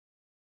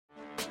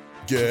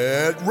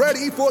Get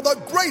ready for the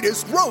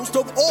greatest roast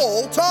of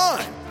all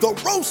time, the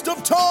Roast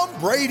of Tom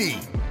Brady,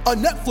 a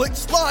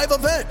Netflix live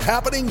event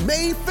happening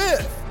May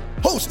 5th.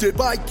 Hosted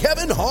by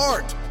Kevin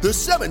Hart, the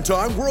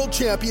 7-time world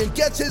champion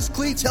gets his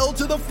cleats held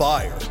to the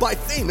fire by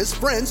famous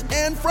friends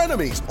and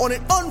frenemies on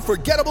an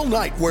unforgettable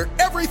night where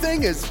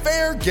everything is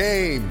fair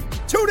game.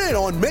 Tune in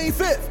on May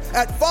 5th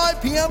at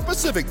 5 p.m.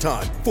 Pacific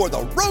time for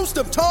the Roast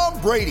of Tom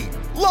Brady,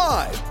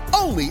 live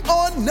only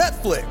on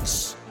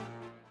Netflix.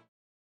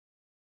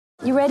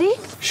 You ready?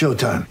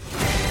 Showtime.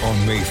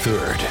 On May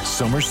 3rd,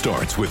 summer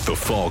starts with The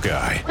Fall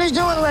Guy. Let's do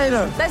it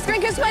later. Let's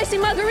drink a spicy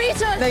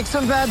margarita. Make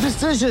some bad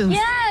decisions.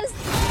 Yes!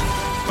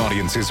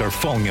 Audiences are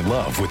falling in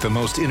love with the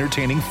most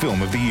entertaining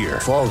film of the year.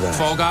 Fall Guy.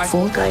 Fall Guy?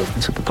 Fall guy.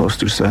 That's what the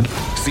poster said.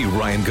 See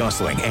Ryan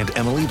Gosling and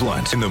Emily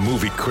Blunt in the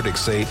movie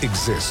critics say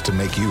exists to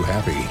make you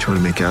happy. Trying to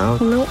make it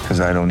out? Nope. Because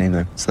I don't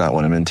either. It's not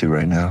what I'm into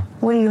right now.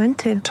 What are you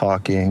into?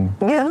 Talking.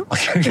 Yeah.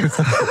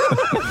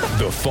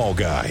 The Fall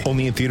Guy.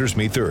 Only in theaters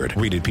May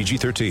 3rd. Rated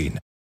PG-13.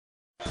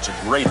 It's a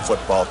great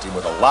football team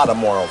with a lot of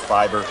moral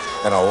fiber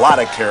and a lot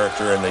of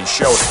character, and they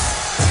showed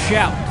it.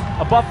 Shout,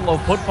 a Buffalo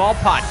football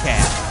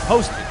podcast,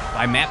 hosted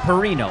by Matt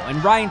Perino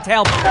and Ryan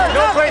Talbot.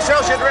 No place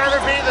else you'd rather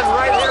be than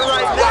right here,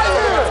 right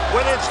now.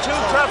 When it's too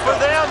tough for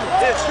them,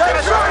 it's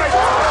just right.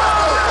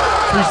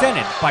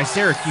 Presented by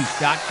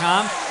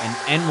Syracuse.com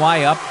and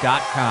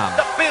NYUp.com.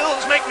 The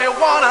Bills make me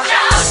wanna.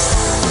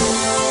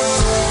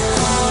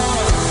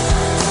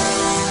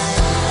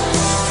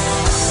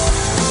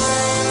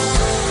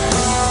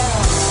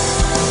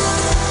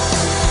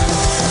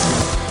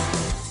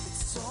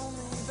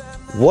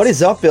 What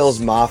is up, Bills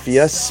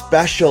Mafia?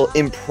 Special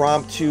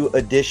impromptu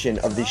edition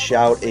of the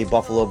Shout, a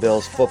Buffalo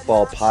Bills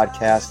football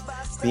podcast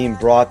being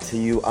brought to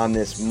you on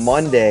this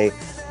Monday,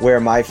 where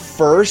my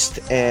first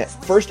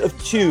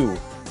of two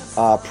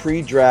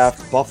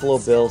pre-draft Buffalo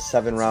Bills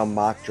 7-round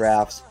mock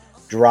drafts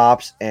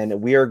drops, and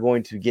we are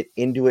going to get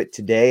into it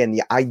today. And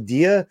the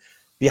idea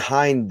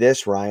behind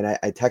this, Ryan,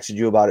 I texted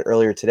you about it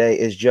earlier today,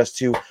 is just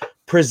to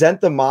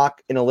present the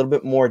mock in a little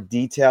bit more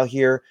detail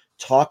here,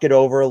 talk it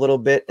over a little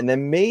bit, and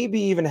then maybe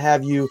even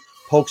have you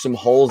poke some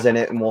holes in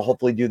it, and we'll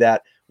hopefully do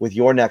that with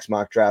your next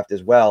mock draft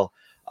as well.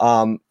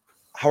 How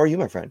are you,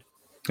 my friend?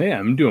 Hey,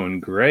 I'm doing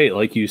great.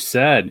 Like you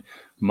said,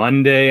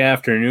 Monday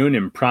afternoon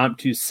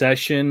impromptu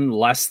session,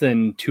 less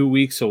than 2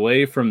 weeks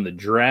away from the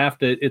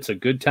draft. It's a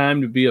good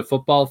time to be a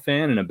football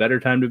fan and a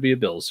better time to be a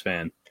Bills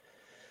fan.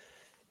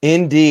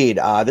 Indeed.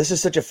 This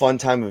is such a fun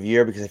time of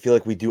year because I feel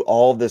like we do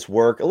all of this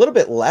work a little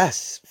bit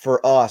less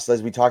for us,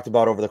 as we talked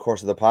about over the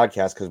course of the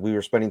podcast, because we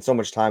were spending so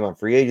much time on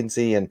free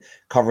agency and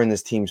covering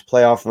this team's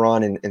playoff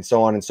run and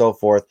so on and so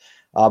forth.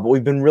 But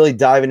we've been really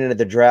diving into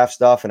the draft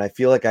stuff, and I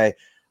feel like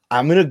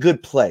I'm in a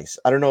good place.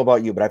 I don't know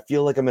about you, but I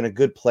feel like I'm in a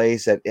good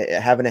place at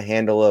having a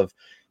handle of,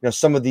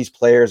 some of these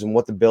players and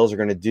what the Bills are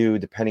going to do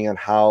depending on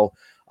how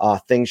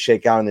things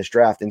shake out in this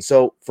draft. And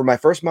so for my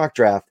first mock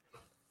draft,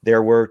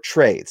 there were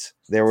trades.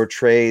 There were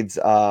trades,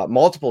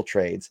 multiple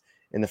trades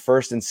in the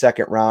first and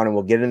second round, and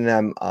we'll get into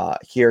them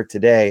here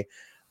today.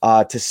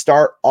 To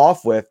start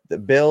off with, the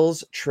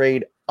Bills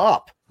trade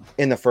up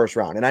in the first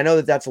round. And I know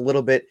that that's a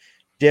little bit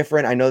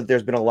different. I know that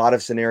there's been a lot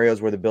of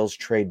scenarios where the Bills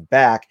trade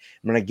back.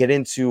 I'm going to get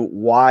into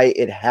why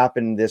it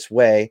happened this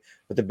way.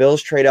 But the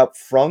Bills trade up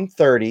from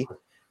 30.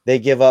 They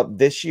give up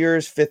this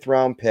year's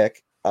 5th-round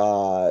pick,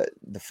 the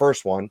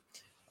first one,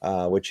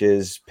 which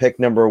is pick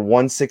number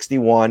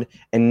 161,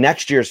 and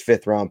next year's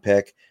 5th-round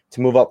pick to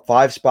move up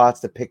 5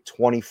 spots to pick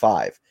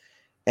 25.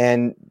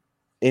 And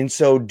in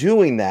so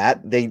doing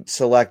that, they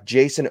select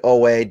Jason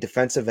Owe,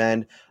 defensive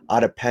end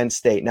out of Penn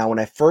State. Now, when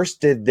I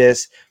first did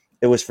this,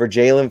 it was for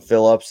Jaelan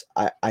Phillips.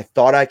 I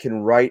thought I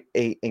can write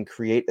and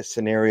create a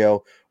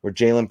scenario where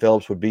Jaelan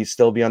Phillips would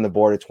still be on the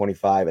board at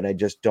 25, and I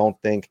just don't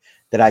think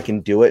that I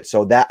can do it.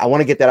 So that I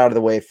want to get that out of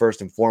the way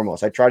first and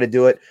foremost. I tried to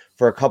do it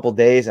for a couple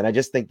days, and I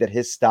just think that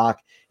his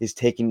stock is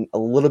taking a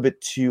little bit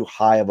too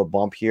high of a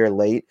bump here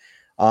late.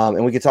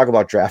 And we could talk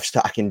about draft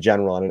stock in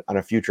general on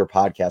a future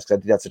podcast, because I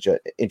think that's such an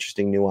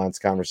interesting,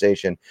 nuanced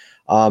conversation.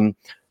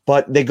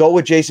 But they go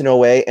with Jason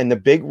Owe, and the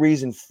big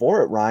reason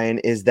for it, Ryan,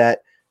 is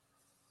that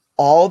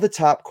all the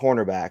top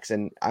cornerbacks,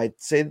 and I'd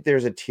say that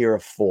there's a tier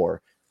of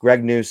 4,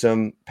 Greg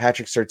Newsome,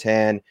 Patrick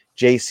Surtain,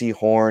 J.C.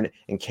 Horn,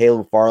 and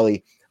Caleb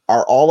Farley,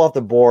 are all off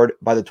the board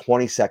by the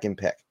 22nd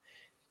pick.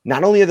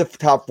 Not only are the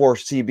top 4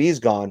 CBs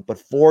gone, but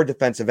 4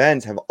 defensive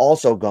ends have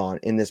also gone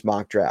in this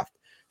mock draft.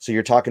 So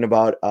you're talking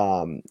about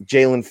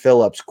Jaelan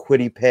Phillips,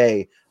 Kwity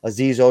Paye,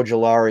 Azeez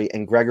Ojulari,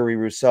 and Gregory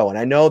Rousseau. And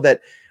I know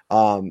that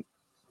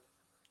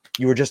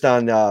you were just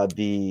on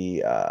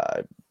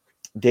the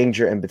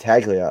Danger and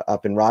Battaglia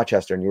up in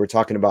Rochester, and you were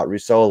talking about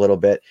Rousseau a little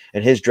bit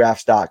and his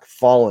draft stock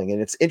falling. And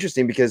it's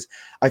interesting because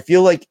I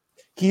feel like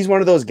he's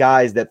one of those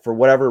guys that, for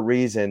whatever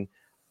reason,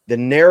 the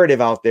narrative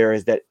out there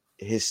is that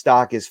his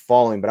stock is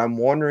falling. But I'm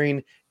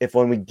wondering if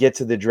when we get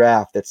to the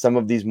draft that some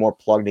of these more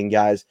plugged in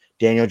guys,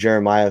 Daniel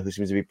Jeremiah, who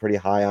seems to be pretty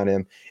high on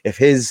him, if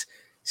his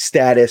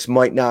status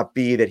might not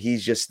be that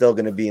he's just still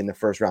going to be in the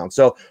first round.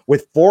 So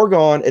with 4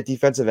 gone at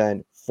defensive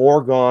end,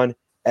 4 gone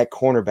at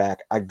cornerback,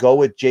 I go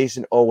with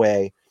Jayson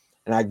Oweh,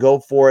 and I go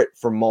for it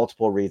for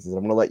multiple reasons.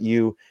 I'm going to let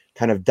you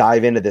kind of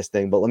dive into this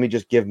thing, but let me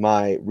just give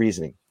my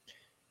reasoning.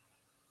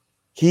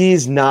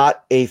 He's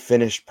not a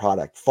finished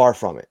product, far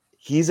from it.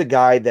 He's a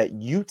guy that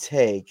you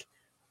take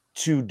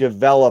to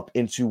develop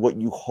into what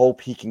you hope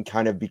he can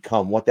kind of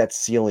become, what that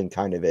ceiling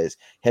kind of is.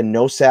 Had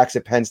no sacks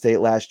at Penn State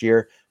last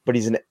year, but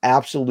he's an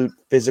absolute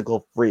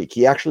physical freak.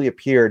 He actually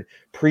appeared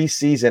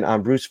preseason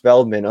on Bruce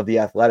Feldman of The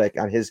Athletic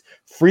on his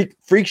freak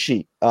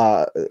sheet.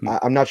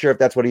 I'm not sure if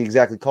that's what he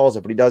exactly calls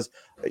it, but he does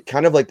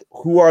kind of like,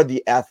 who are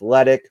the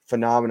athletic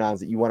phenomenons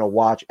that you want to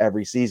watch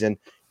every season?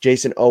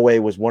 Jayson Oweh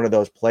was one of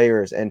those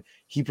players, and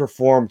he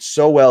performed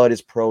so well at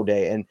his pro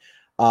day.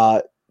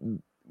 And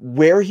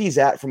where he's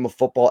at from a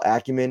football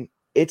acumen,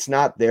 it's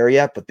not there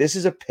yet, but this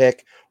is a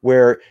pick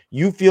where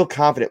you feel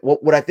confident.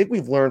 What I think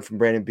we've learned from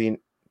Brandon Beane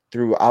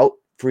throughout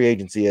free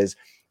agency is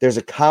there's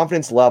a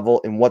confidence level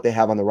in what they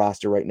have on the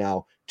roster right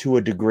now to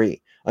a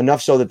degree,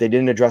 enough so that they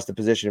didn't address the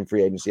position in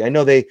free agency. I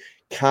know they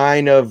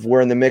kind of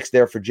were in the mix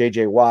there for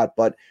JJ Watt,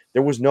 but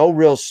there was no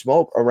real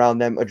smoke around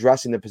them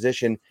addressing the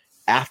position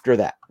after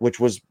that, which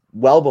was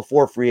well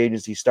before free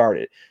agency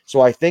started.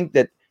 So I think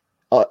that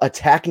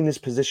attacking this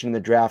position in the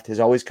draft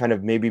has always kind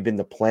of maybe been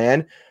the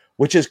plan,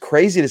 which is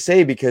crazy to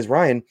say because,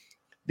 Ryan,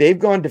 they've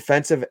gone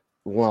defensive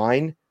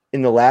line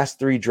in the last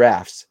 3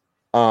 drafts.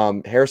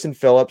 Harrison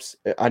Phillips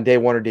on day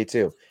 1 or day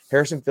 2.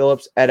 Harrison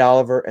Phillips, Ed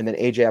Oliver, and then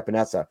A.J.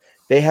 Epinesa.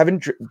 They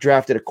haven't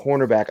drafted a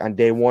cornerback on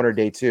day 1 or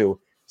day 2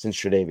 since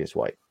Tre'Davious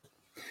White.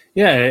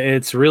 Yeah,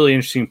 it's really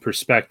interesting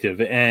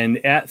perspective.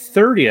 And at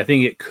 30, I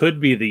think it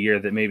could be the year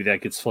that maybe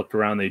that gets flipped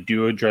around. They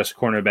do address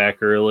cornerback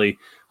early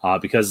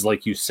because,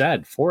 like you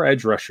said, 4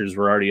 edge rushers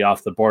were already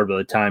off the board by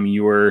the time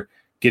you were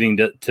getting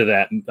to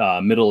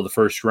that middle of the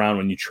first round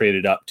when you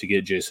traded up to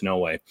get Jayson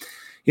Oweh.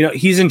 You know,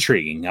 he's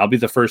intriguing. I'll be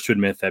the first to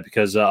admit that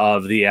because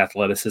of the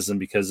athleticism,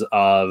 because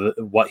of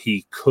what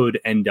he could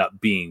end up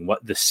being,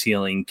 what the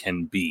ceiling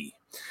can be.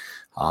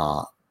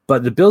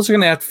 But the Bills are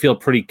going to have to feel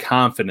pretty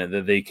confident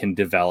that they can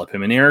develop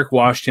him. And Eric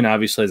Washington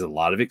obviously has a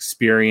lot of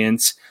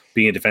experience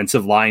being a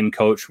defensive line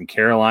coach from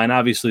Carolina.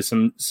 Obviously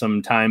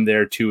some time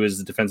there too as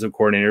the defensive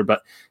coordinator,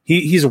 but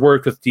he's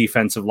worked with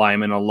defensive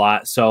linemen a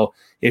lot. So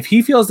if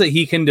he feels that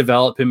he can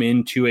develop him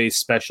into a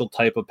special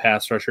type of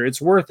pass rusher,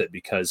 it's worth it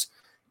because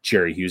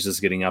Jerry Hughes is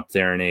getting up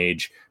there in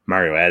age.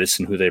 Mario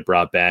Addison, who they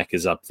brought back,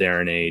 is up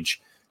there in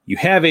age. You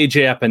have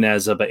A.J.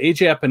 Epinesa, but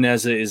A.J.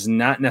 Epinesa is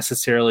not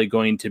necessarily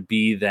going to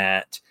be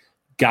that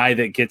guy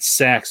that gets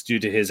sacks due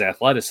to his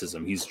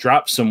athleticism. He's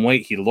dropped some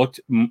weight. He looked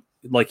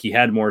like he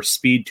had more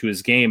speed to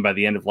his game by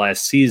the end of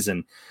last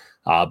season.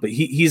 But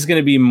he's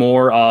going to be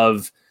more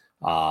of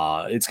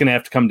it's going to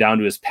have to come down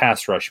to his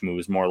pass rush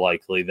moves more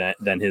likely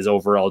than his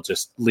overall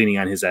just leaning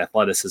on his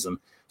athleticism.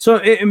 So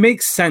it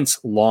makes sense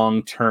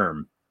long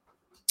term.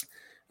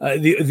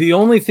 The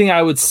only thing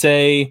I would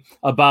say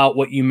about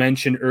what you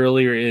mentioned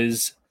earlier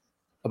is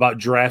about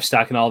draft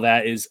stock and all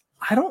that is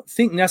I don't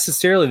think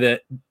necessarily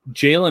that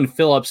Jaelan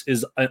Phillips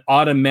is an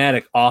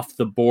automatic off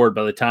the board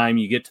by the time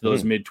you get to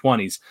those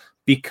mid-20s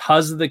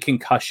because of the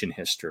concussion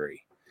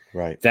history.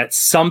 Right.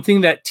 That's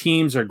something that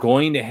teams are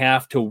going to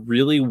have to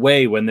really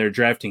weigh when they're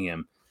drafting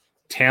him.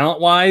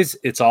 Talent-wise,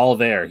 it's all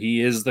there.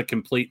 He is the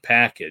complete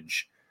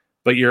package.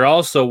 But you're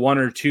also 1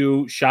 or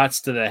 2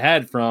 shots to the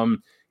head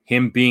from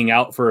him being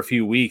out for a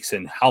few weeks,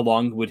 and how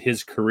long would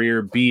his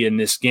career be in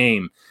this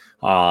game?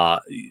 So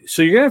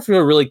you're going to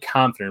feel really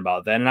confident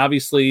about that. And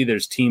obviously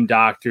there's team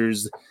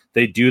doctors.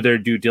 They do their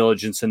due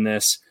diligence in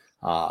this.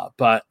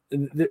 But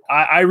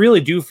I really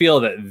do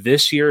feel that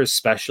this year,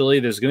 especially,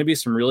 there's going to be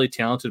some really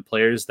talented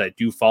players that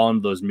do fall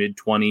into those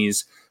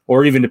mid-20s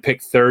or even to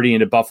pick 30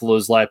 into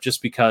Buffalo's lap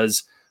just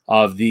because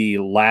of the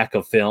lack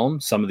of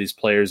film. Some of these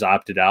players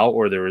opted out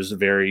or there was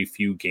very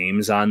few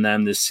games on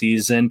them this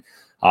season.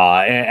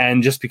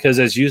 And just because,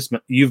 as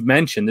you've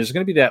mentioned, there's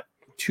going to be that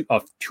 2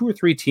 or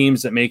 3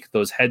 teams that make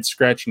those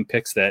head-scratching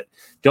picks that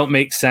don't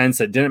make sense,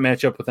 that didn't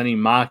match up with any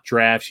mock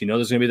drafts. You know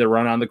there's going to be the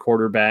run on the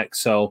quarterback.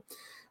 So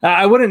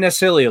I wouldn't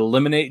necessarily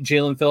eliminate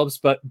Jaelan Phillips,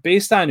 but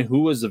based on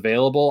who was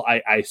available,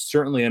 I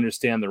certainly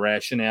understand the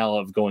rationale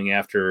of going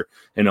after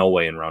an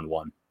Oweh in round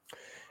 1.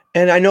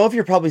 And I know if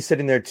you're probably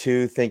sitting there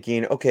too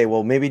thinking, okay,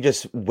 well, maybe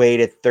just wait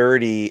at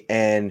 30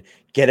 and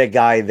get a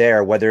guy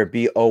there, whether it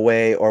be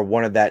Oweh or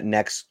one of that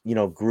next,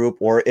 group,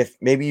 or if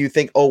maybe you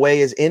think Oweh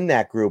is in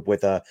that group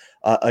with a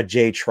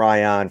Jay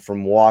Tryon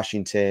from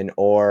Washington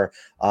or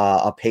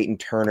a Peyton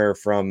Turner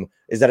from,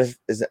 did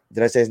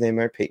I say his name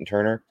right? Peyton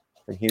Turner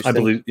from Houston? I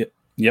believe,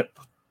 yep.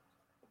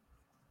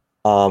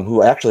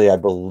 Who actually, I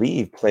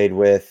believe, played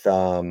with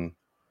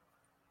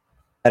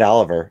Ed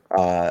Oliver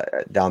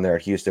down there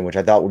at Houston, which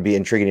I thought would be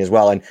intriguing as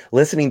well. And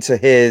listening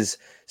to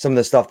some of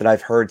the stuff that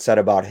I've heard said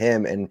about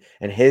him and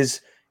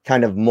his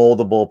kind of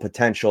moldable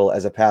potential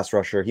as a pass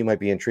rusher, he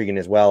might be intriguing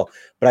as well.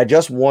 But I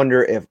just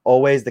wonder if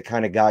Oweh is the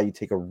kind of guy you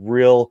take a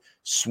real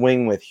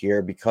swing with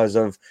here because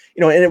of,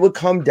 and it would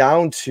come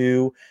down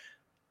to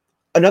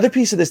another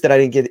piece of this that I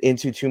didn't get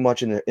into too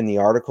much in the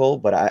article,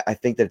 but I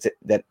think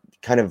that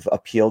kind of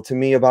appealed to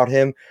me about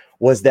him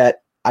was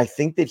that I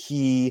think that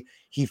he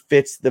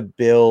fits the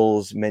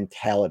Bills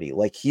mentality.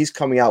 Like, he's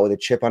coming out with a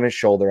chip on his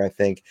shoulder. I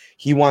think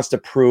he wants to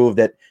prove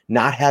that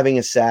not having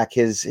a sack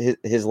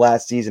his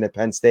last season at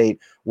Penn State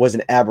was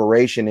an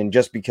aberration. And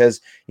just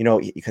because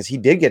he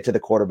did get to the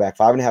quarterback,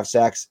 5.5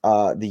 sacks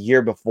the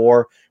year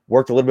before,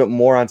 worked a little bit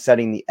more on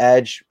setting the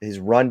edge, his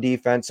run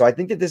defense. So I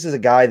think that this is a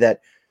guy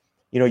that,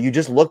 you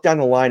just look down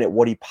the line at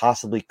what he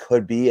possibly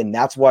could be. And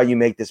that's why you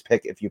make this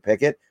pick if you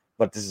pick it.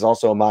 But this is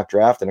also a mock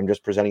draft, and I'm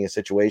just presenting a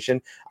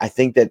situation. I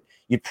think that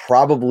you'd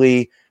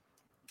probably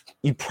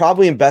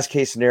in best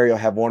case scenario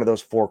have one of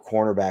those 4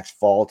 cornerbacks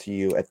fall to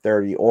you at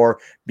 30 or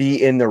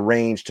be in the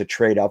range to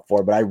trade up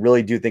for. But I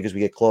really do think as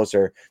we get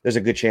closer, there's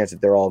a good chance that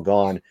they're all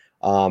gone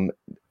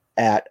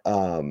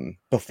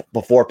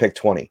before pick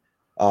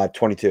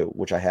 22,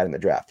 which I had in the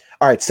draft.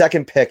 All right,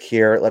 second pick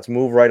here. Let's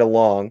move right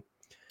along.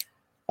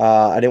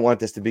 I didn't want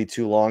this to be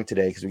too long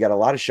today because we got a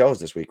lot of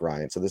shows this week,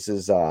 Ryan. So this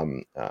is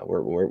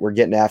we're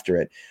getting after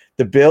it.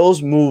 The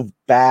Bills move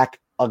back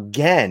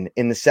again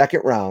in the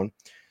second round.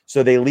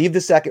 So they leave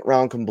the second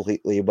round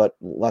completely, but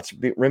let's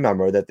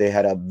remember that they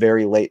had a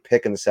very late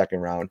pick in the second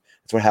round.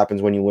 That's what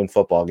happens when you win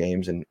football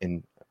games and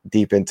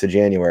deep into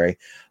January.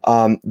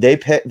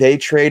 They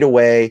trade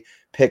away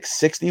pick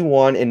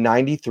 61 and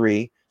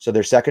 93, so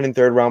their second and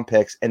third round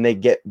picks, and they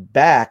get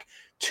back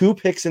 2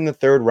 picks in the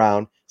third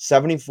round,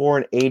 74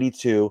 and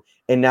 82,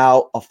 and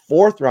now a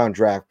 4th round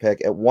draft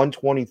pick at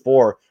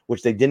 124,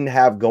 which they didn't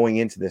have going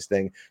into this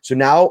thing. So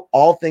now,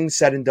 all things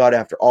said and done,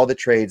 after all the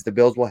trades, the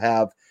Bills will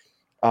have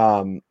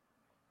a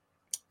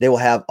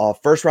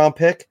first round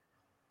pick,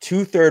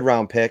 2 third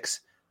round picks,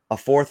 a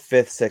 4th,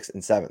 5th, 6th,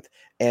 and 7th.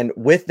 And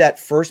with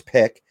that first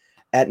pick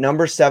at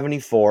number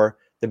 74,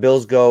 the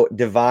Bills go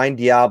Divine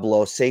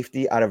Diablo,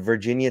 safety out of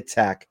Virginia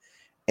Tech.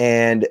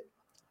 And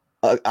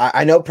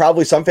I know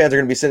probably some fans are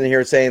going to be sitting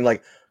here saying,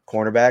 like,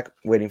 cornerback,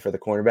 waiting for the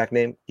cornerback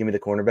name. Give me the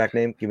cornerback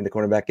name. Give me the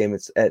cornerback name.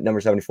 It's at number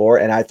 74.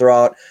 And I throw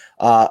out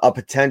a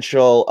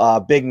potential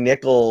big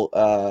nickel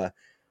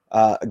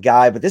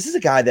guy. But this is a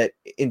guy that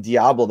in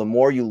Diablo, the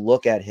more you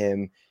look at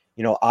him,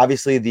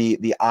 obviously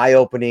the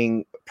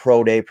eye-opening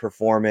pro day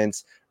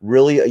performance,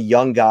 really a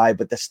young guy.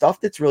 But the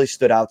stuff that's really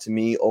stood out to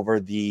me over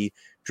the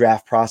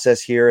draft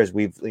process here, as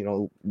we've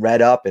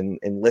read up and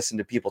listened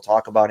to people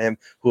talk about him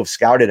who have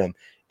scouted him,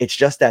 it's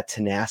just that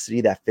tenacity,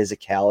 that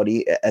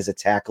physicality as a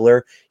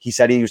tackler. He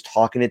said he was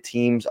talking to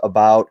teams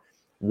about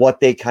what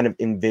they kind of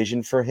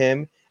envisioned for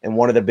him. And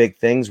one of the big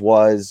things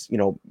was,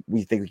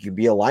 we think he could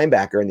be a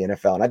linebacker in the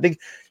NFL. And I think,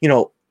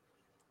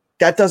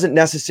 that doesn't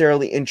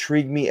necessarily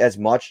intrigue me as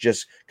much,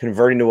 just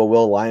converting to a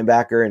will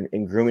linebacker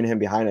and grooming him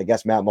behind, I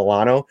guess, Matt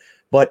Milano.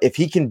 But if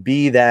he can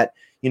be that,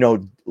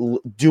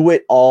 do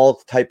it all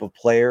type of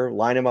player,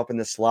 line him up in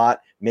the slot,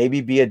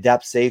 maybe be a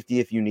depth safety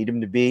if you need him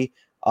to be.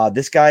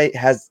 This guy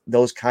has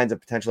those kinds of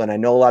potential, and I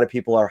know a lot of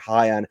people are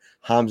high on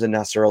Hamza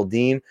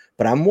Nasser-El-Din,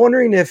 but I'm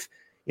wondering if,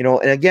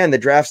 and again, the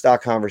draft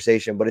stock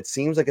conversation, but it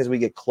seems like as we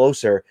get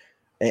closer,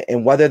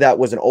 and whether that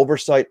was an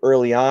oversight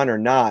early on or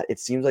not, it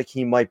seems like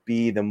he might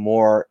be the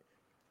more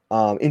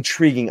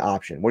intriguing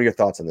option. What are your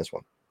thoughts on this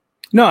one?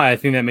 No, I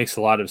think that makes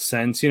a lot of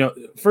sense.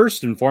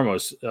 First and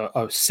foremost,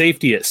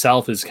 safety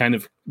itself has kind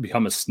of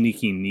become a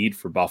sneaky need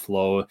for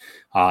Buffalo,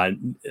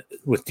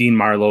 with Dean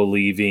Marlowe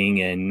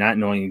leaving and not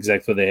knowing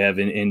exactly what they have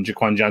in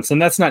Jaquan Johnson.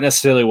 That's not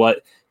necessarily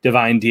what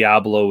Divine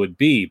Diablo would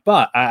be,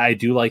 but I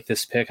do like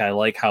this pick. I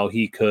like how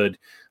he could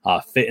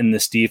fit in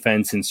this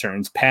defense in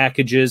certain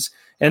packages.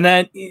 And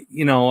then,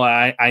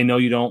 I know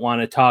you don't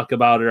want to talk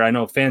about it, or I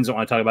know fans don't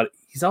want to talk about it.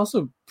 He's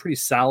also pretty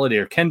solid,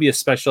 or can be a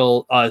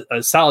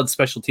solid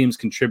special teams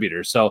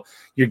contributor. So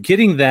you're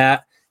getting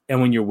that.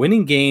 And when you're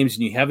winning games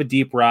and you have a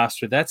deep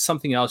roster, that's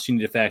something else you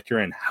need to factor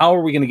in. How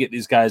are we going to get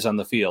these guys on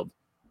the field?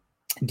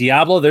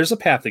 Diablo, there's a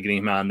path to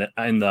getting him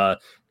in the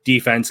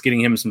defense,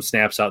 getting him some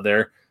snaps out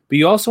there. But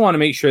you also want to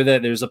make sure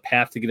that there's a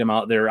path to get him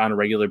out there on a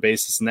regular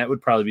basis. And that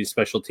would probably be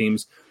special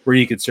teams, where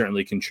you could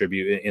certainly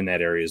contribute in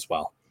that area as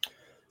well.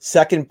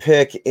 Second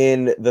pick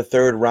in the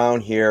third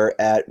round here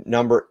at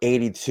number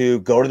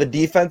 82. Go to the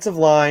defensive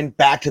line,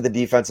 back to the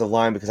defensive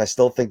line, because I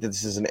still think that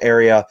this is an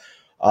area,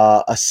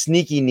 a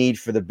sneaky need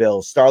for the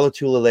Bills. Star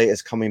Lotulelei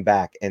is coming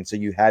back, and so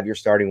you have your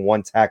starting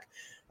one tech.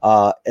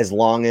 As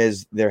long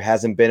as there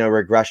hasn't been a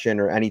regression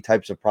or any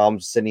types of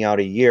problems sitting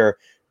out a year,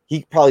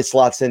 he probably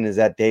slots in as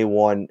that day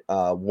one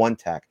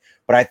tech.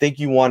 But I think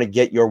you want to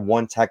get your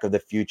one tech of the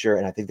future,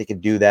 and I think they can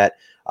do that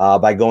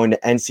by going to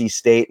NC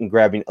State and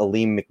grabbing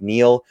Aleem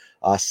McNeil,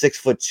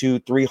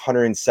 6'2",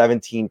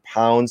 317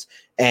 pounds.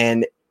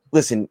 And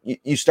listen,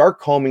 you start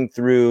combing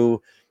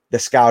through the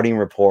scouting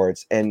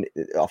reports, and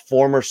a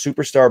former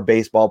superstar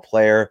baseball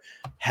player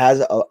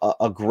has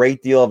a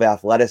great deal of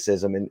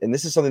athleticism. And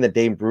this is something that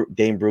Dane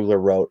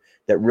Brugler wrote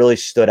that really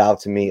stood out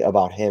to me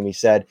about him. He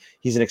said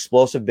he's an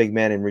explosive big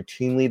man and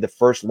routinely the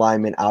first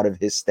lineman out of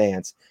his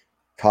stance.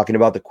 Talking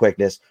about the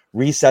quickness,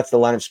 resets the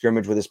line of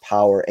scrimmage with his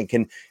power, and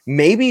can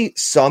maybe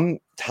some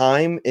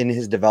time in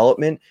his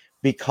development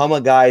become a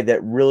guy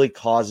that really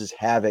causes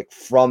havoc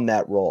from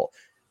that role.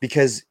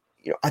 Because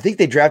I think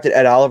they drafted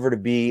Ed Oliver to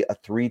be a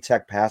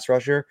 3-tech pass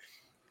rusher,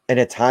 And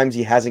at times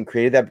he hasn't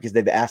created that because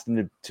they've asked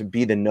him to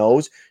be the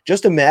nose.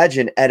 Just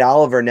imagine Ed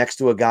Oliver next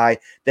to a guy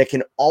that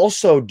can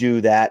also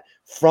do that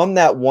from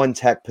that one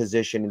tech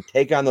position and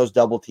take on those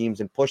double teams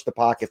and push the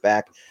pocket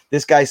back.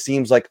 This guy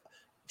seems like,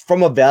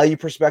 from a value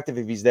perspective,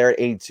 if he's there at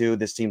 82,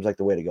 this seems like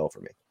the way to go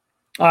for me.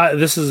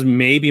 This is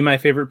maybe my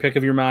favorite pick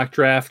of your mock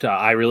draft.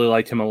 I really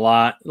liked him a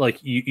lot. Like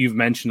you've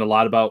mentioned a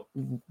lot about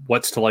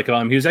what's to like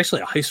about him. He was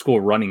actually a high school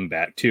running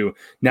back too.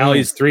 Now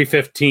he's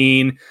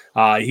 315.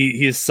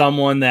 He's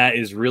someone that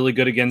is really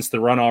good against the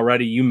run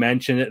already. You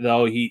mentioned it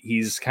though.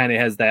 He's kind of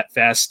has that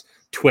fast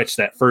twitch,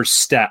 that first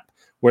step,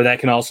 where that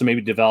can also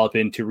maybe develop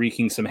into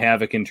wreaking some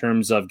havoc in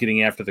terms of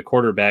getting after the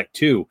quarterback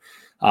too.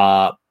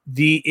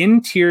 The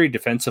interior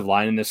defensive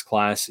line in this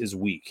class is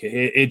weak.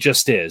 It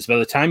just is. By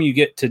the time you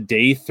get to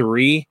day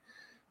 3,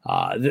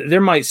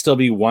 there might still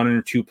be 1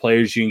 or 2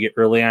 players you can get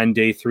early on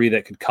day 3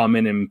 that could come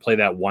in and play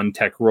that one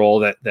tech role,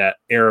 that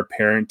heir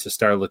apparent to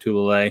Star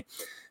Lotulelei.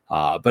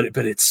 But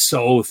it's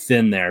so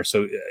thin there.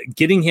 So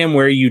getting him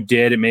where you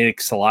did, it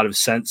makes a lot of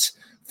sense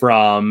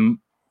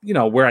from,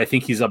 where I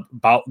think he's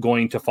about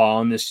going to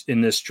fall in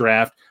this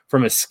draft,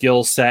 from a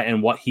skill set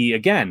and what he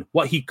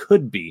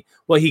could be,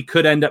 what he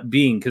could end up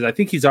being. Because I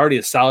think he's already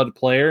a solid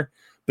player,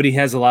 but he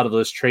has a lot of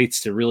those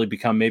traits to really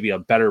become maybe a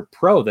better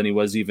pro than he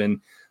was even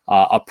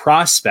a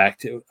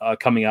prospect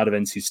coming out of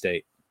NC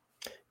State.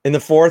 In the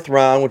 4th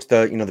round, which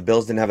the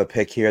Bills didn't have a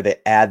pick here, they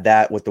add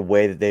that with the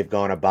way that they've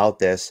gone about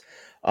this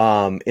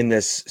in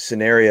this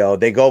scenario.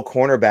 They go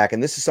cornerback,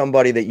 and this is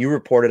somebody that you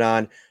reported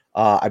on.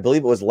 I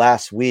believe it was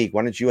last week.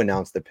 Why don't you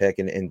announce the pick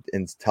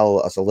and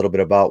tell us a little bit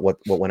about what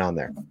went on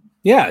there?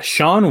 Yeah,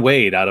 Shaun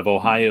Wade out of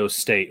Ohio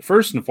State.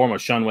 First and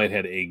foremost, Shaun Wade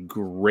had a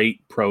great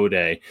pro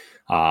day.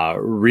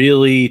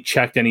 Really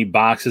checked any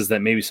boxes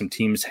that maybe some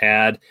teams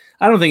had.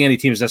 I don't think any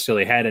teams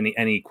necessarily had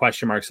any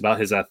question marks about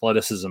his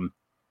athleticism.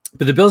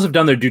 But the Bills have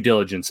done their due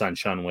diligence on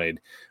Shaun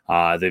Wade.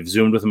 They've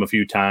Zoomed with him a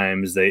few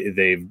times.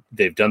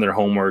 They've done their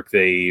homework.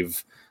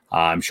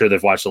 I'm sure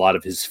they've watched a lot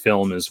of his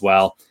film as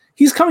well.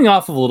 He's coming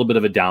off of a little bit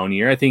of a down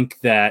year. I think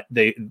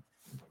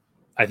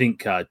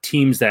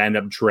teams that end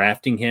up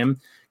drafting him,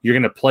 you're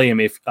going to play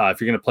him if you're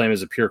going to play him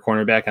as a pure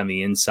cornerback on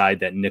the inside,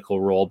 that nickel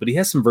role, but he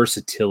has some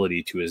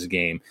versatility to his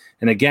game.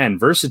 And again,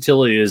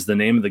 versatility is the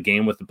name of the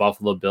game with the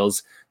Buffalo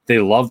Bills. They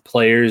love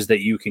players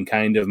that you can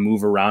kind of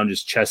move around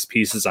as chess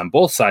pieces on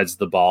both sides of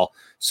the ball.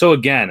 So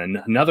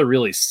again, another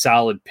really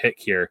solid pick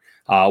here.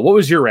 What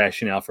was your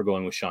rationale for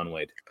going with Shaun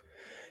Wade?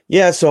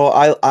 Yeah, so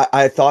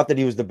I thought that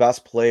he was the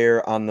best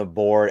player on the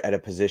board at a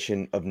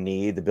position of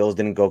need. The Bills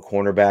didn't go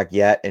cornerback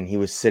yet, and he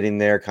was sitting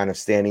there kind of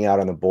standing out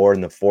on the board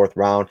in the 4th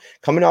round,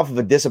 coming off of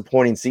a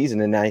disappointing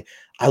season. And I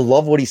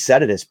love what he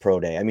said at his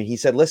pro day. I mean, he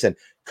said, listen,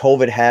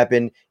 COVID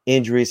happened,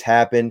 injuries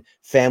happen,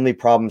 family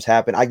problems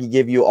happen. I could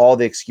give you all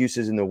the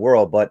excuses in the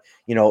world, but,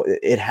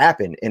 it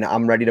happened, and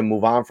I'm ready to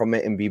move on from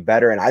it and be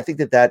better. And I think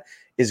that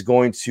is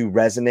going to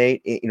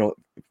resonate,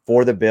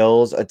 for the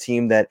Bills, a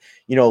team that,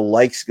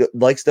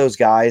 likes those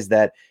guys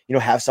that,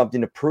 have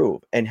something to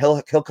prove. And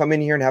he'll come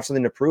in here and have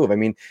something to prove. I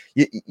mean,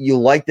 you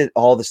liked it,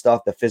 all the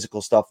stuff, the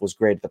physical stuff was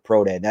great at the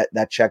pro day.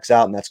 That checks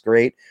out, and that's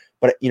great.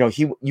 But,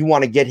 you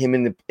want to get him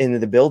into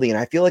the building. And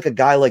I feel like a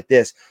guy like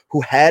this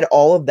who had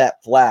all of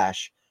that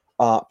flashed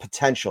all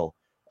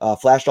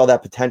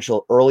that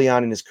potential early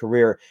on in his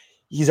career,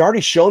 he's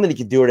already shown that he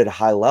could do it at a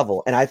high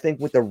level. And I think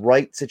with the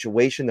right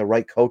situation, the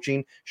right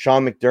coaching,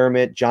 Sean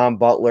McDermott, John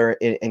Butler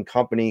and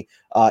company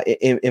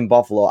in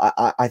Buffalo,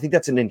 I think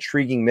that's an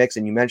intriguing mix.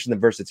 And you mentioned the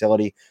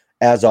versatility.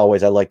 As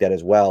always, I like that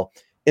as well.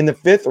 In the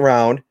 5th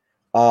round,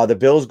 the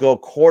Bills go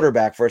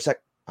quarterback for a sec.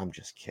 I'm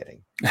just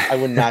kidding. I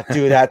would not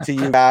do that to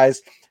you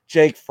guys.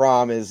 Jake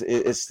Fromm is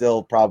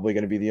still probably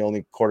going to be the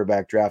only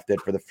quarterback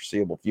drafted for the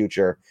foreseeable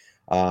future,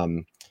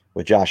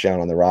 with Josh Allen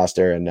on the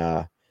roster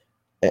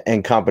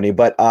and company.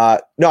 But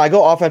no, I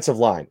go offensive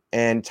line,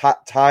 and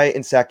Ty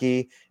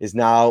Nsekhe is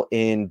now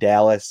in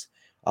Dallas.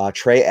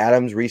 Trey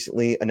Adams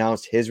recently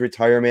announced his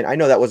retirement. I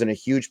know that wasn't a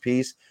huge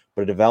piece,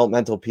 but a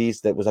developmental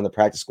piece that was on the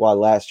practice squad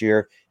last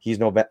year. He's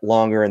no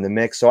longer in the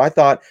mix. So I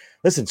thought,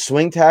 listen,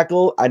 swing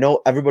tackle, I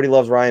know everybody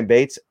loves Ryan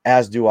Bates,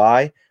 as do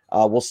I.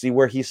 We'll see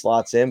where he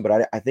slots in,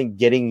 but I think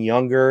getting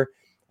younger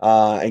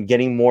and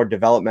getting more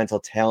developmental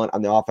talent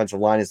on the offensive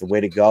line is the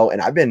way to go.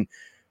 And I've been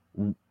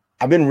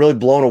really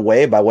blown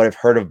away by what I've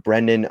heard of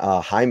Brendan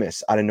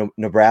Hymus out of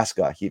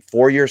Nebraska. He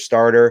 4-year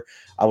starter.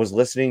 I was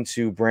listening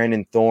to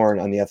Brandon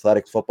Thorne on the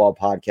Athletic Football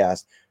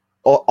Podcast,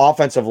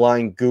 offensive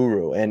line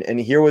guru. And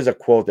here was a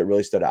quote that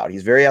really stood out.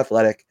 He's very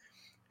athletic.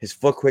 His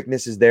foot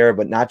quickness is there,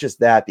 but not just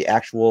that, the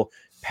actual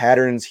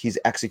patterns he's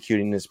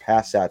executing in his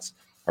pass sets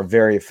are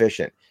very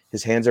efficient.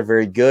 His hands are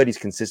very good. He's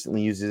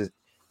consistently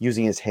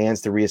using his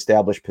hands to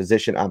reestablish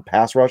position on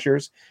pass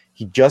rushers.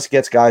 He just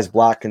gets guys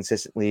blocked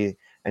consistently,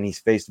 and he's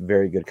faced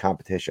very good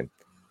competition.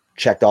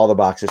 Checked all the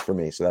boxes for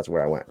me, so that's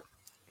where I went.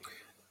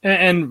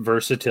 And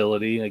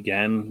versatility,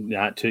 again,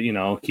 not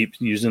to, keep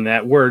using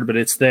that word, but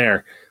it's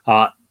there.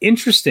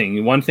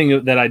 Interesting. One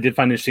thing that I did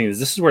find interesting is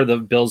this is where the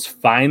Bills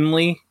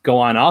finally go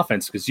on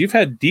offense, because you've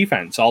had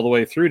defense all the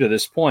way through to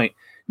this point.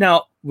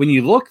 Now, when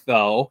you look,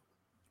 though,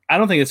 I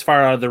don't think it's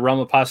far out of the realm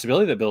of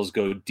possibility that Bills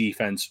go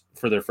defense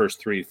for their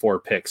first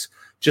 3-4 picks,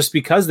 just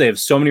because they have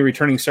so many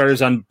returning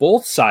starters on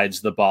both sides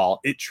of the ball.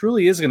 It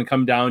truly is going to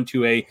come down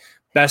to a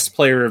best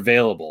player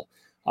available.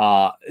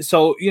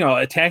 So,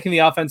 attacking the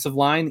offensive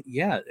line,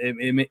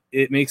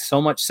 it makes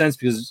so much sense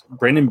because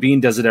Brandon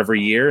Beane does it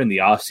every year in the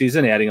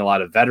offseason, adding a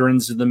lot of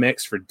veterans to the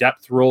mix for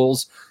depth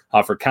roles,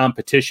 for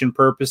competition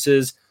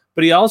purposes.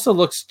 But he also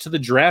looks to the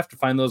draft to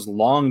find those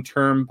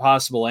long-term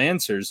possible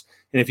answers.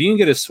 And if you can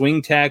get a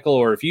swing tackle,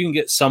 or if you can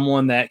get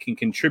someone that can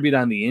contribute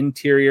on the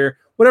interior,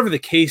 whatever the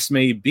case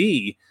may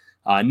be,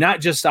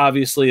 not just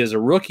obviously as a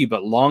rookie,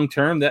 but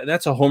long-term,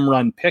 that's a home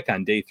run pick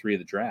on day 3 of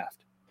the draft.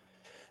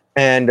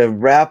 And to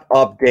wrap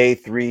up day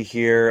 3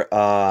 here,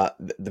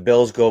 the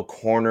Bills go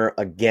corner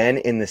again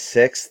in the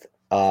 6th.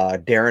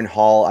 Darren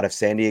Hall out of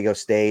San Diego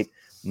State,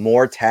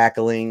 more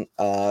tackling.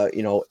 I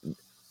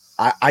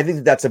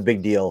think that's a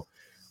big deal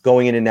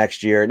going into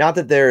next year. Not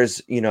that there's,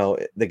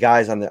 the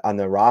guys on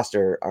the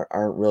roster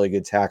aren't really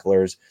good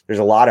tacklers. There's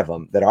a lot of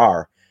them that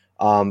are.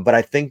 But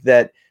I think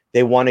that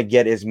they want to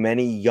get as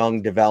many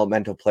young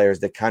developmental players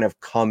that kind of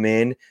come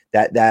in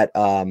that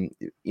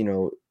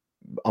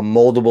a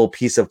moldable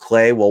piece of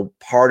clay. Well,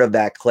 part of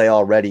that clay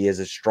already is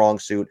a strong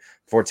suit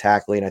for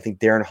tackling. I think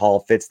Darren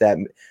Hall fits that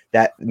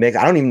mix.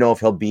 I don't even know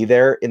if he'll be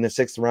there in the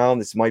 6th round.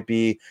 This might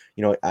be,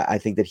 I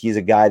think that he's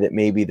a guy that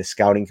maybe the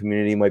scouting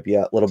community might be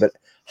a little bit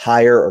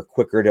higher or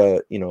quicker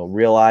to,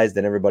 realize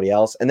than everybody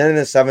else. And then in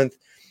the 7th,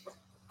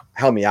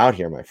 help me out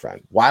here, my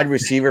friend. Wide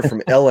receiver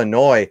from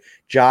Illinois,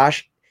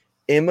 Josh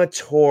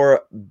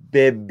Imatorbhebhe.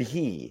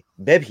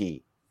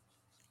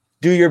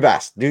 Do your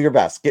best.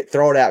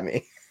 Throw it at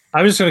me.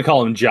 I'm just going to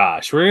call him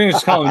Josh. We're going to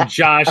just call him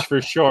Josh for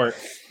short.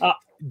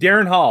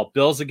 Darren Hall,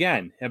 Bills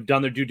again have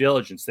done their due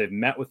diligence. They've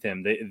met with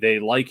him. They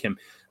like him.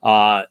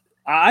 I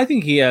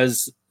think he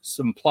has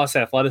some plus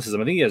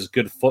athleticism. I think he has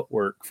good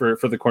footwork for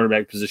the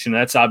cornerback position.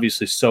 That's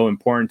obviously so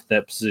important to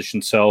that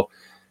position. So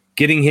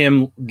getting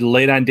him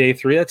late on day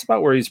 3, that's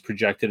about where he's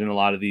projected in a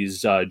lot of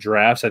these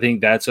drafts. I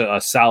think that's a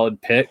solid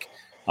pick.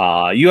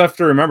 You have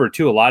to remember,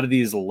 too, a lot of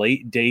these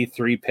late day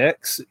 3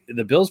 picks,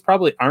 the Bills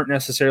probably aren't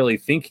necessarily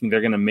thinking they're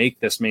going to make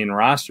this main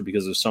roster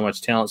because there's so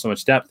much talent, so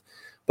much depth.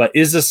 But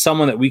is this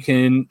someone that we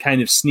can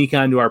kind of sneak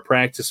onto our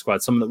practice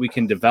squad, someone that we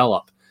can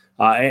develop?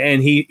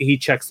 And he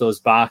checks those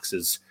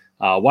boxes.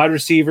 Wide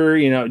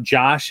receiver,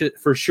 Josh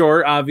for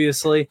sure,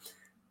 obviously.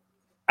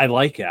 I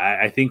like it.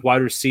 I think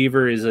wide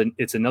receiver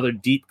it's another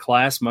deep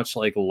class, much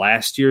like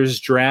last year's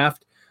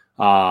draft.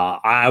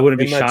 I wouldn't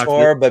be shocked.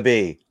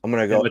 Imatorbhebhe. I'm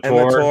going to go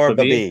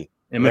Imatorbhebhe.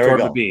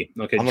 Imatorbhebhe.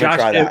 Okay, I'm Josh.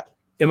 Try that.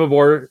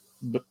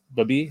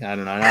 Imatorbhebhe. I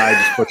don't know.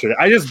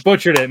 I just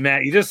butchered it,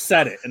 Matt. You just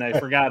said it, and I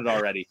forgot it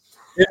already.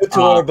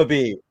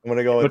 Imatorbhebhe. I'm going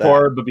to go with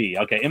Imatorbhebhe.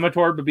 Okay,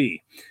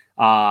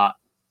 Imatorbhebhe.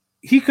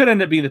 He could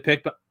end up being the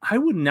pick, but I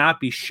would not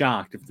be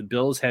shocked if the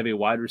Bills have a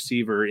wide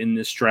receiver in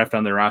this draft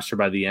on their roster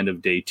by the end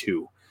of day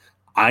 2.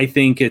 I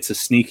think it's a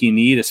sneaky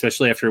need,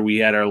 especially after we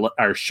had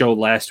our show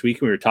last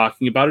week and we were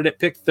talking about it at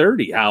pick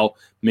 30, how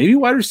maybe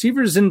wide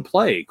receivers in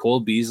play.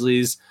 Cole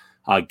Beasley's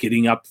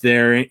getting up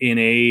there in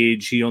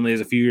age. He only has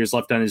a few years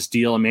left on his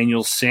deal.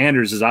 Emmanuel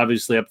Sanders is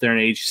obviously up there in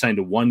age. He signed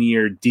a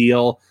 1-year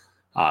deal.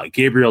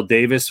 Gabriel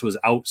Davis was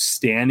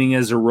outstanding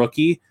as a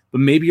rookie,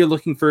 but maybe you're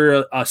looking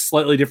for a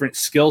slightly different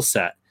skill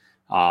set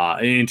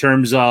in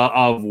terms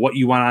of what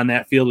you want on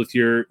that field with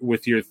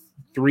your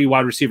 3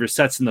 wide receiver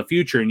sets in the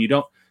future, and you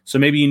don't. So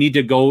maybe you need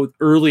to go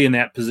early in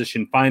that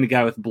position, find a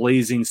guy with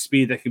blazing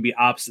speed that can be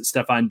opposite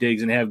Stephon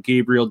Diggs and have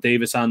Gabriel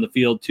Davis on the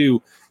field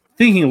too.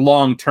 Thinking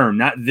long-term,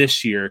 not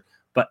this year,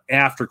 but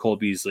after Cole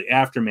Beasley,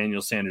 after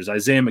Emmanuel Sanders.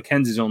 Isaiah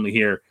McKenzie's only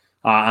here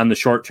on the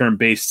short-term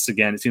basis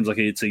again. It seems like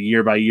it's a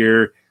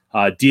year-by-year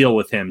deal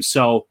with him.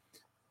 So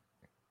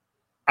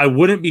I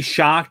wouldn't be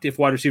shocked if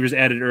wide receivers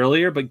added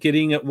earlier, but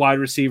getting a wide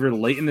receiver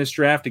late in this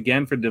draft,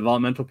 again, for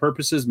developmental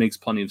purposes, makes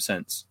plenty of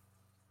sense.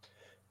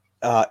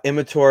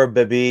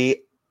 Imatorbhebhe,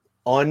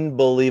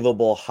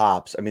 unbelievable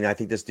hops. I mean, I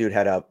think this dude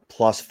had a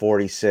plus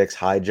 46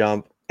 high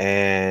jump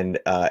and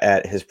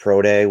at his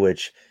pro day,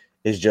 which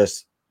is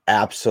just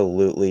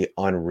absolutely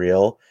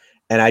unreal.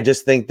 And I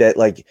just think that,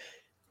 like,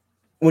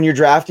 when you're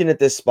drafting at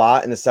this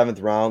spot in the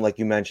 7th round, like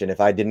you mentioned, if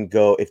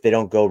they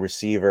don't go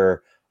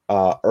receiver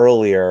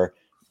earlier,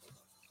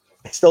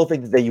 I still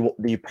think that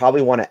you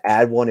probably want to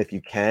add one if you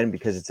can,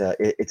 because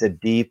it's a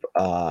deep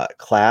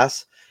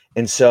class.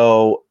 And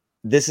so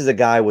this is a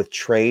guy with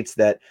traits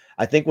that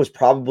I think is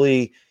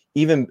probably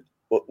even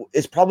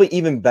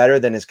better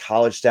than his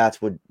college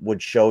stats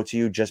would show to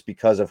you, just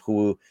because of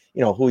who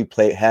he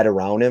had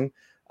around him.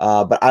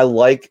 But I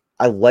like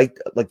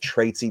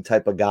traitsy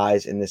type of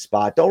guys in this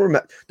spot.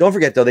 Don't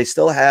forget though, they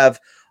still have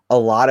a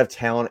lot of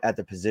talent at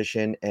the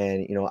position,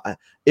 and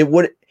it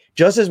would,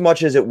 just as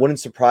much as it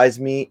wouldn't surprise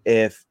me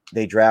if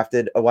they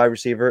drafted a wide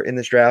receiver in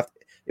this draft,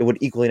 it would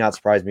equally not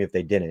surprise me if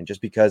they didn't, just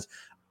because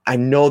I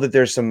know that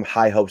there's some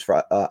high hopes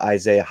for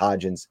Isaiah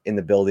Hodgins in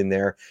the building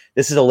there.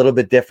 This is a little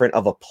bit different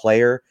of a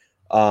player.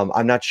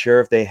 I'm not sure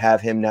if they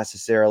have him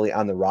necessarily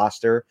on the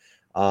roster,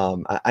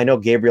 I know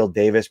Gabriel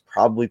Davis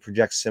probably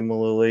projects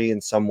similarly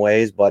in some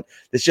ways, but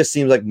this just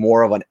seems like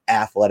more of an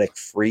athletic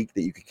freak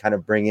that you could kind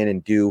of bring in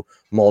and do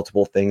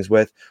multiple things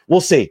with.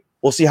 We'll see.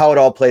 We'll see how it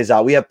all plays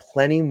out. We have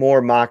plenty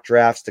more mock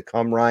drafts to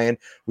come, Ryan.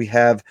 We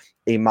have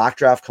a mock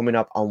draft coming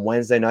up on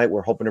Wednesday night.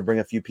 We're hoping to bring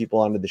a few people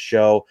onto the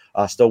show.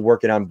 Still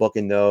working on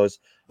booking those.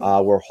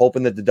 We're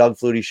hoping that the Doug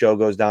Flutie show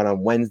goes down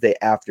on Wednesday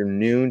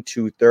afternoon,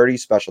 2:30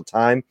 special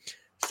time.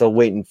 Still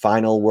waiting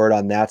final word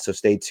on that, so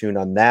stay tuned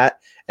on that.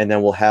 And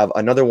then we'll have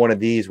another one of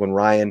these when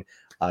Ryan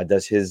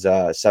does his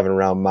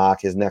 7-round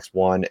mock, his next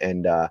one.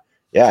 And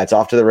yeah, it's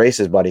off to the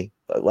races, buddy.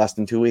 Less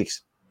than 2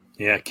 weeks.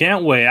 Yeah,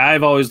 can't wait.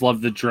 I've always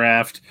loved the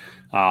draft.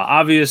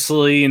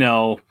 Obviously, you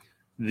know,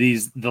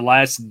 the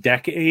last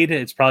decade,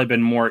 it's probably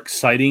been more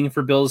exciting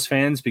for Bills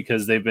fans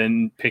because they've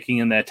been picking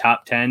in that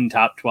top 10,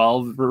 top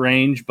 12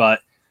 range. But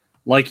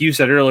like you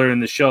said earlier in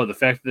the show, the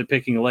fact that they're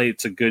picking late,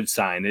 it's a good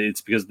sign.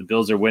 It's because the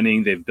Bills are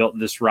winning. They've built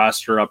this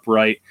roster up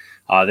right.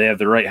 They have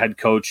the right head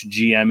coach,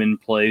 GM in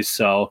place.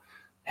 So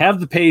have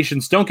the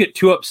patience. Don't get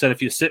too upset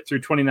if you sit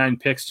through 29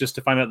 picks just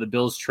to find out the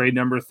Bills trade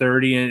number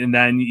 30 and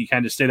then you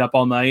kind of stayed up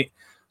all night.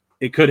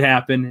 It could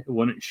happen. It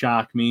wouldn't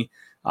shock me.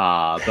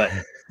 But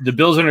the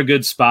Bills are in a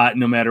good spot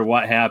no matter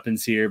what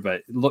happens here.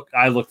 But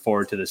I look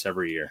forward to this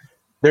every year.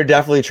 They're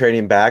definitely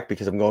trading back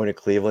because I'm going to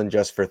Cleveland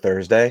just for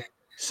Thursday.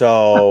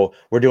 So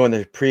we're doing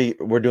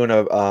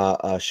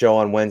a show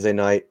on Wednesday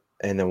night,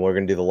 and then we're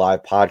going to do the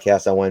live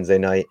podcast on Wednesday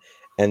night.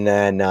 And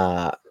then,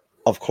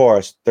 of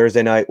course,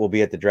 Thursday night we'll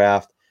be at the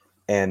draft,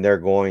 and they're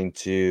going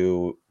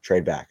to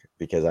trade back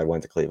because I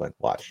went to Cleveland.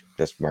 Watch,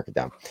 just mark it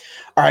down.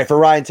 All right, for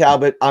Ryan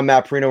Talbot, I'm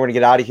Matt Perino. We're going to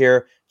get out of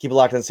here. Keep it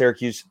locked on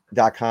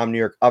Syracuse.com,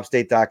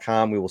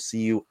 NewYorkUpstate.com. We will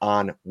see you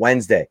on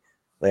Wednesday.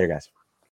 Later, guys.